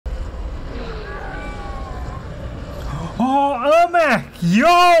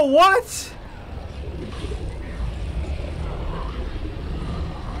Yo, what?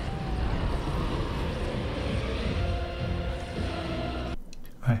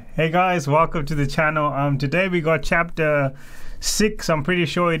 Hey guys, welcome to the channel. Today we got chapter 6, I'm pretty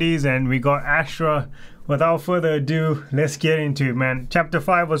sure it is, and we got Ashrah. Without further ado, let's get into it, man. Chapter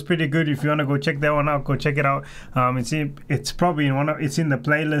 5 was pretty good. If you want to go check that one out, go check it out. It's probably it's in the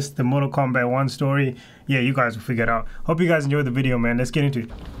playlist, the Mortal Kombat 1 story. Yeah, you guys will figure it out. Hope you guys enjoyed the video, man. Let's get into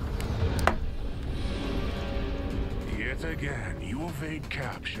it. Yet again, you evade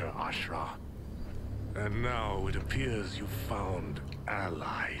capture, Ashrah. And now it appears you've found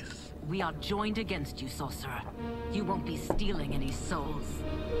allies. We are joined against you, sorcerer. You won't be stealing any souls.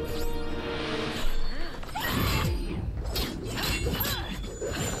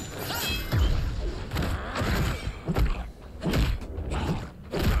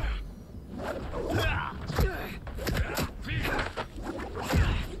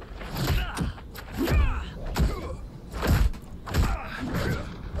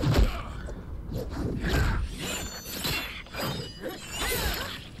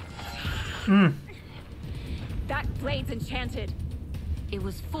 That blade's enchanted. It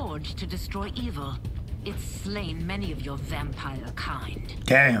was forged to destroy evil. It's slain many of your vampire kind.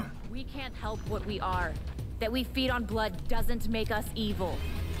 Damn. We can't help what we are. That we feed on blood doesn't make us evil.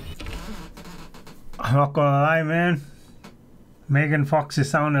 I'm not gonna lie, man. Megan Fox is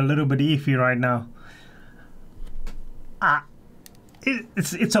sounding a little bit iffy right now.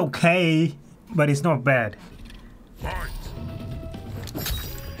 It's okay, but it's not bad. Fight!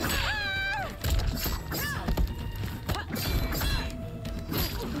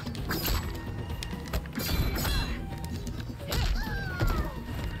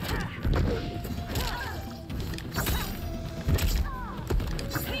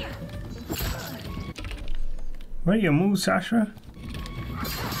 What are your moves, Ashrah?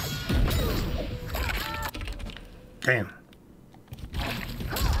 Damn.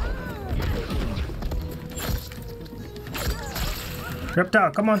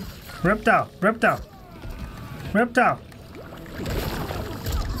 Reptile, come on. Reptile, reptile. Reptile.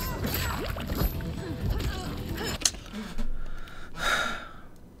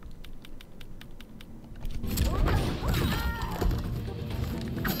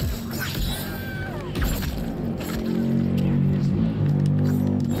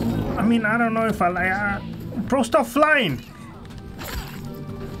 I mean, I don't know if I like. Bro, stop flying.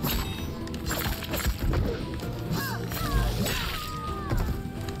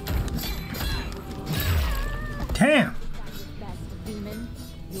 Damn. Best demon,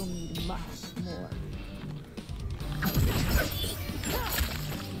 you'll need much more.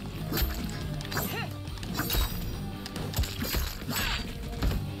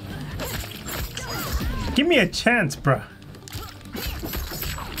 Give me a chance, bro.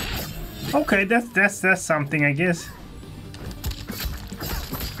 Okay, that's something, I guess.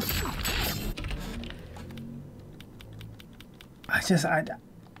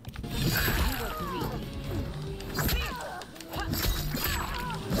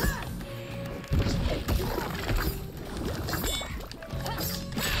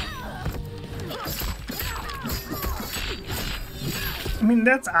 I mean,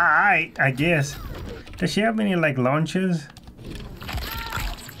 that's alright, I guess. Does she have any like launchers?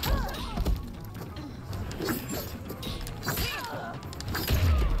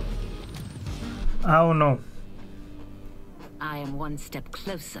 I don't know. I am one step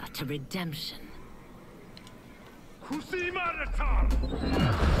closer to redemption. What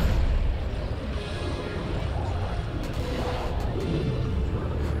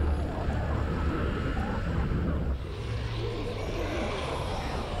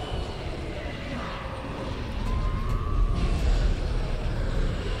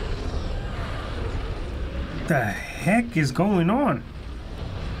the heck is going on?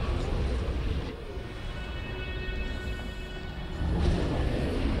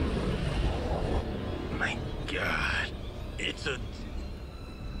 My God, it's a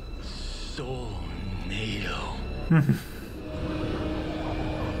tornado.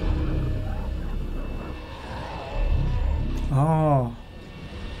 Oh.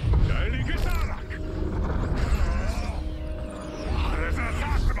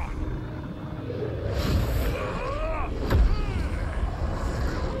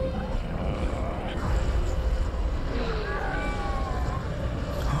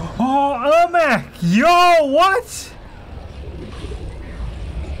 Oh, Ermac! Yo, what?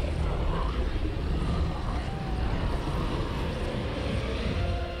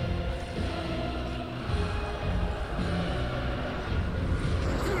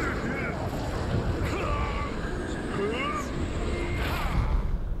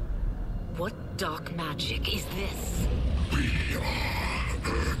 dark magic is this?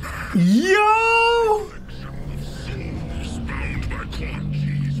 Yo! Bound by Quan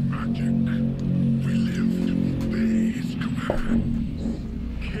Chi's magic. We live to obey his commands.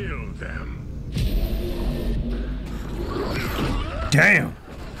 Kill them. Damn.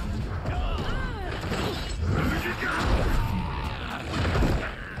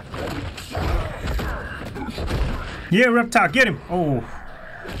 Yeah, Reptile, get him. Oh.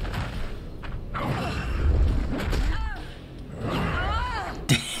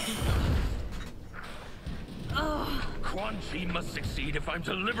 Quan Chi must succeed if I'm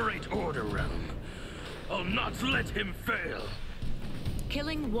to liberate Order Realm. I'll not let him fail.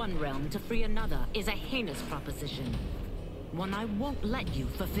 Killing one realm to free another is a heinous proposition. One I won't let you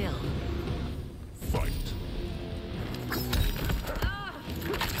fulfill. Fight.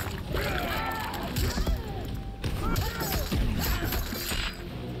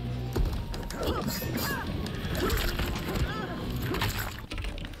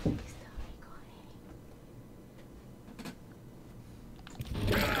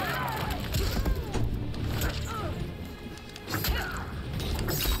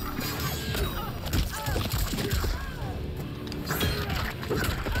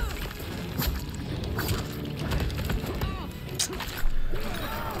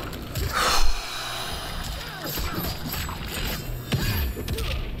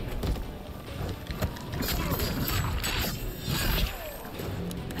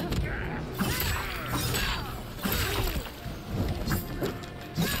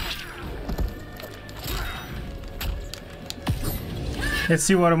 Let's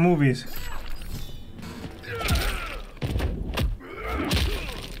see what a movie is.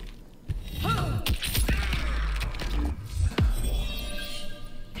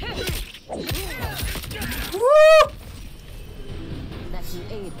 Woo!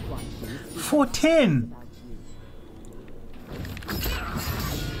 410.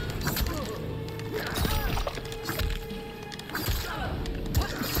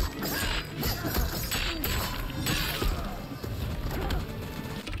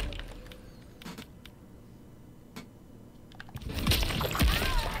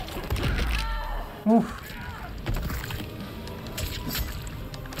 Oof.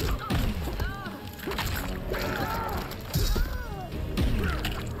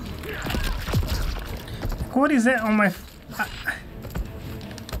 What is that on my...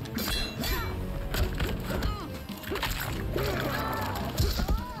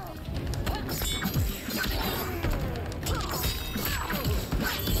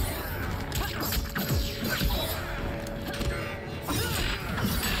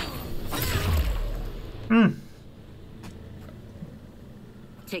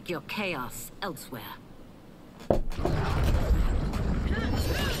 Take your chaos elsewhere.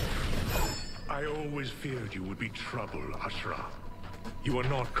 I always feared you would be trouble, Ashrah. You are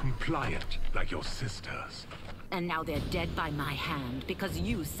not compliant like your sisters. And now they're dead by my hand because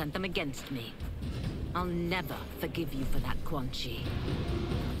you sent them against me. I'll never forgive you for that, Quan Chi.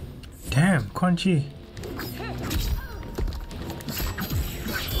 Damn, Quan Chi.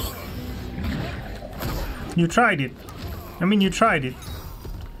 You tried it. I mean, you tried it.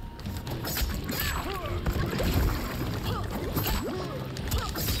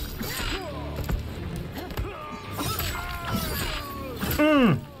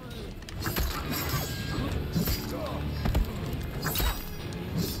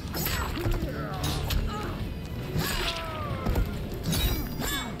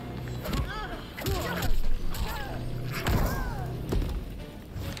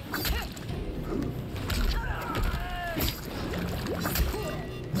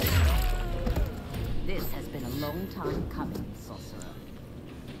 This has been a long time coming, sorcerer.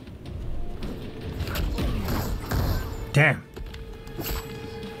 Damn.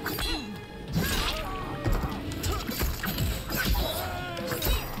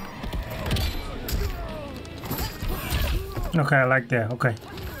 Okay, I like that. Okay.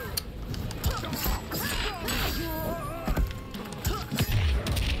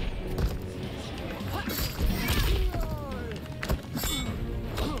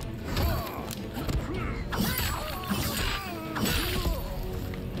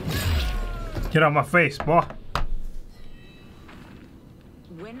 Get out my face, boy.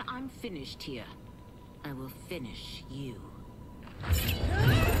 When I'm finished here, I will finish you.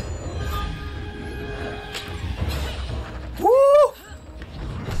 Woo!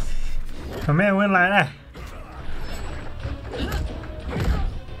 My man went like that.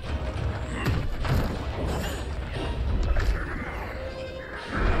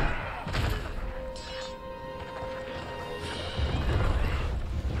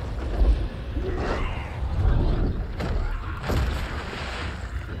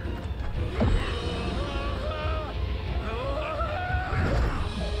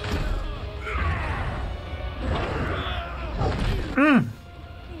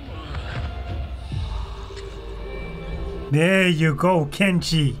 There you go,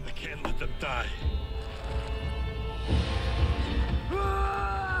 Kenshi. I can't let them die.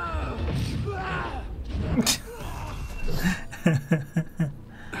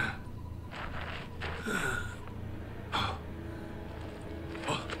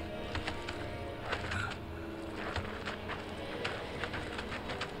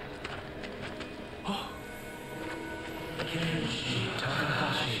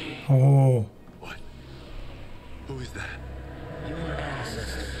 Oh. What? Who is that? Your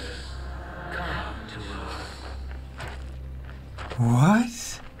ancestors come to us.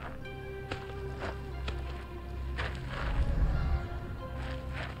 What?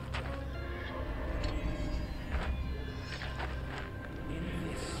 In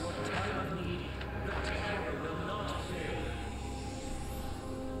this your time of need, the terror will not fail.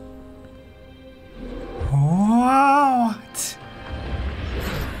 What?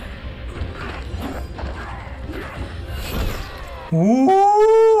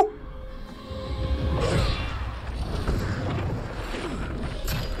 Ooh.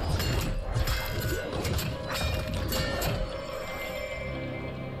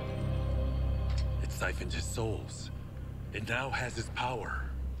 It siphoned his souls. It now has his power.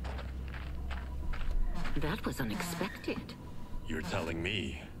 That was unexpected. You're telling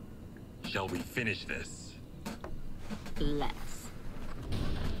me. Shall we finish this? Let's.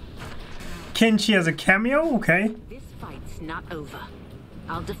 Kenshi as a cameo? Okay. This fight's not over.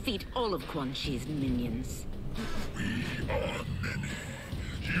 I'll defeat all of Quan Chi's minions. We are many.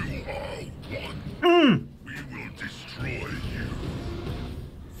 You are one. We will destroy you.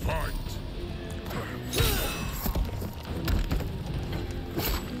 Fight.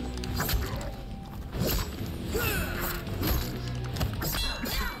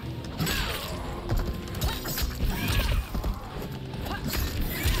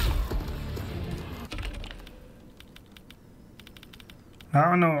 I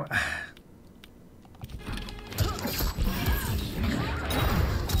don't know.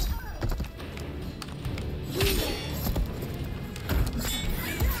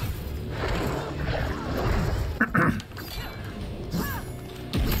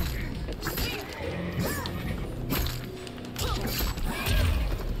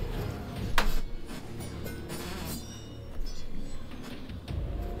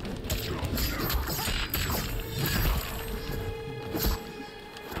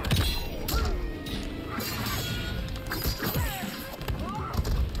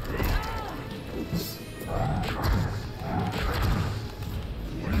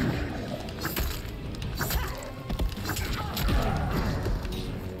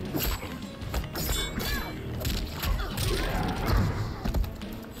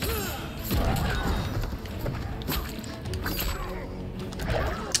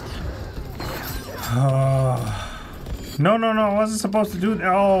 No, no, no, I wasn't supposed to do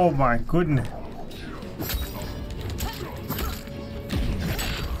that. Oh my goodness. Though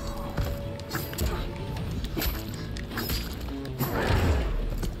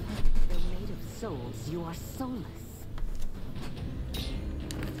made of souls, you are soulless.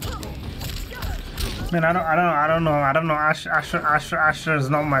 Man, I don't know. Ashrah is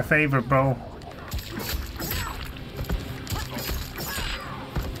not my favorite, bro.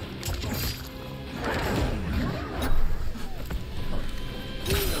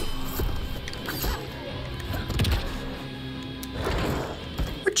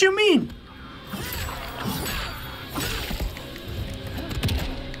 What you mean?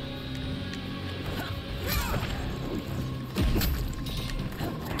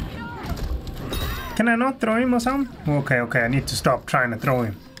 Can I not throw him or something? Okay, okay, I need to stop trying to throw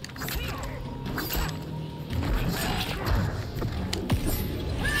him.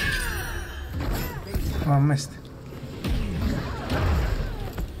 Oh, I missed.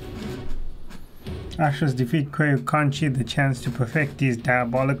 Ashrah's defeat gave Quan Chi the chance to perfect his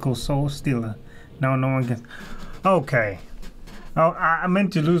diabolical soul stealer. Now no one can. Okay. Oh, I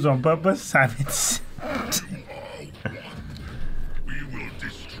meant to lose on purpose. I mean, We will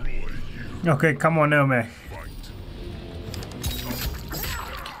destroy you. okay, come on, Ermac.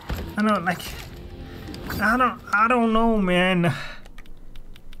 I don't like. I don't know, man.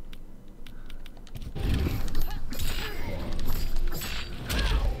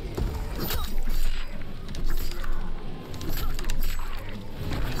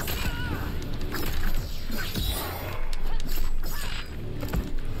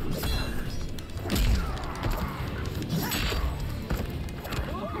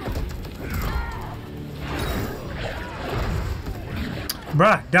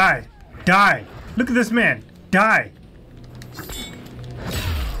 Bruh, die. Die. Look at this man. Die.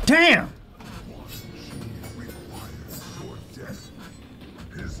 Damn!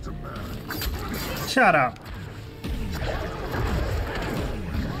 Shut up.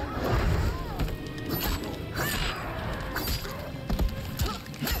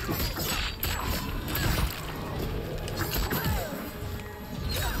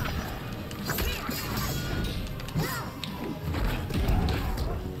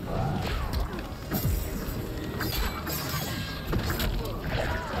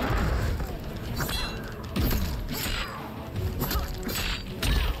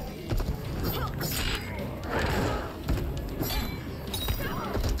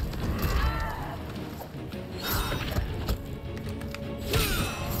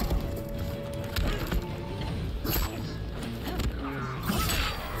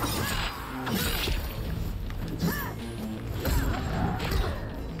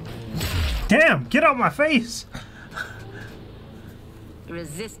 Damn, get out my face!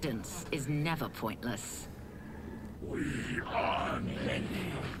 Resistance is never pointless. We are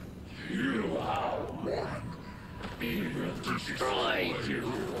many. You are one. We will destroy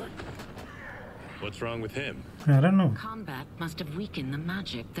you. What's wrong with him? I don't know. Kombat must have weakened the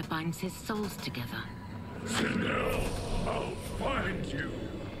magic that binds his souls together. Sinel, I'll find you.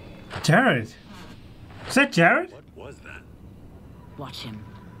 Jared? Is that Jared? What was that? Watch him.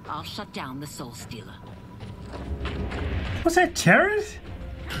 I'll shut down the Soul Stealer. Was that Jared?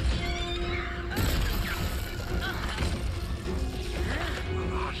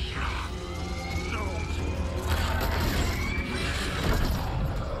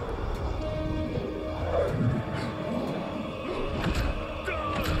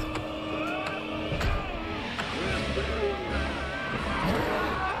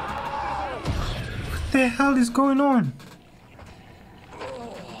 What the hell is going on?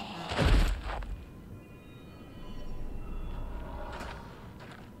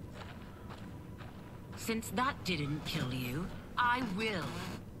 Since that didn't kill you, I will.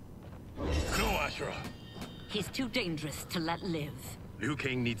 No, Ashrah! He's too dangerous to let live. Liu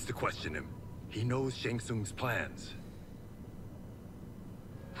Kang needs to question him. He knows Shang Tsung's plans.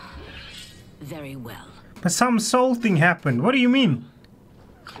 Very well. But some soul thing happened. What do you mean?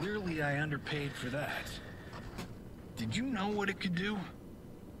 Clearly I underpaid for that. Did you know what it could do?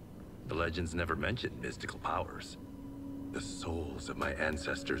 The legends never mentioned mystical powers. The souls of my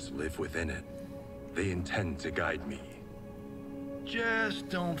ancestors live within it. They intend to guide me. Just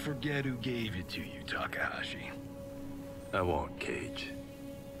don't forget who gave it to you, Takahashi. I won't, Cage.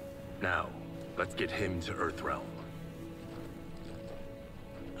 Now, let's get him to Earthrealm.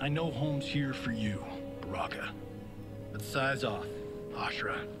 I know home's here for you, Baraka. But size off,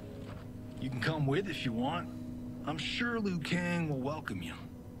 Ashrah. You can come with if you want. I'm sure Liu Kang will welcome you.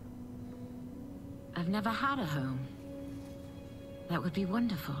 I've never had a home. That would be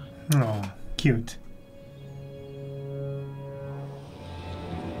wonderful. Oh, cute.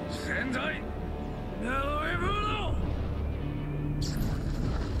 Sendai? Hello, everyone!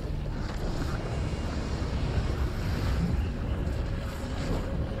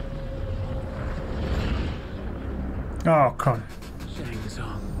 Oh, come on. Shang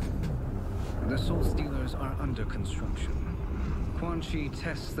Tsung. The Soul Stealers are under construction. Quan Chi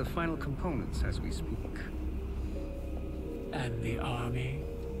tests the final components as we speak. And the army?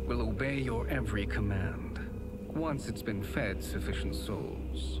 Will obey your every command, once it's been fed sufficient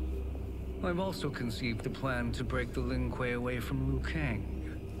souls. I've also conceived a plan to break the Lin Kuei away from Liu Kang.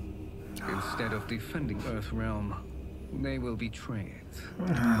 Instead of defending Earthrealm, they will betray it.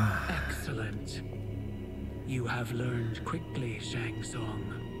 Excellent. You have learned quickly, Shang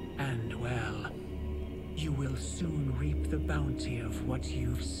Tsung. And well, you will soon reap the bounty of what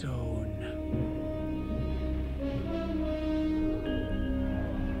you've sown.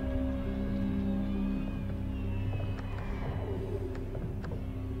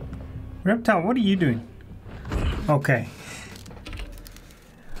 Reptile, what are you doing? Okay.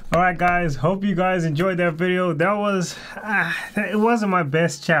 Alright guys, hope you guys enjoyed that video. That was, it wasn't my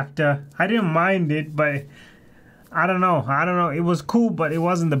best chapter. I didn't mind it, but I don't know. It was cool, but it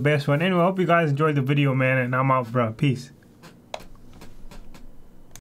wasn't the best one. Anyway, hope you guys enjoyed the video, man, and I'm out, bro. Peace.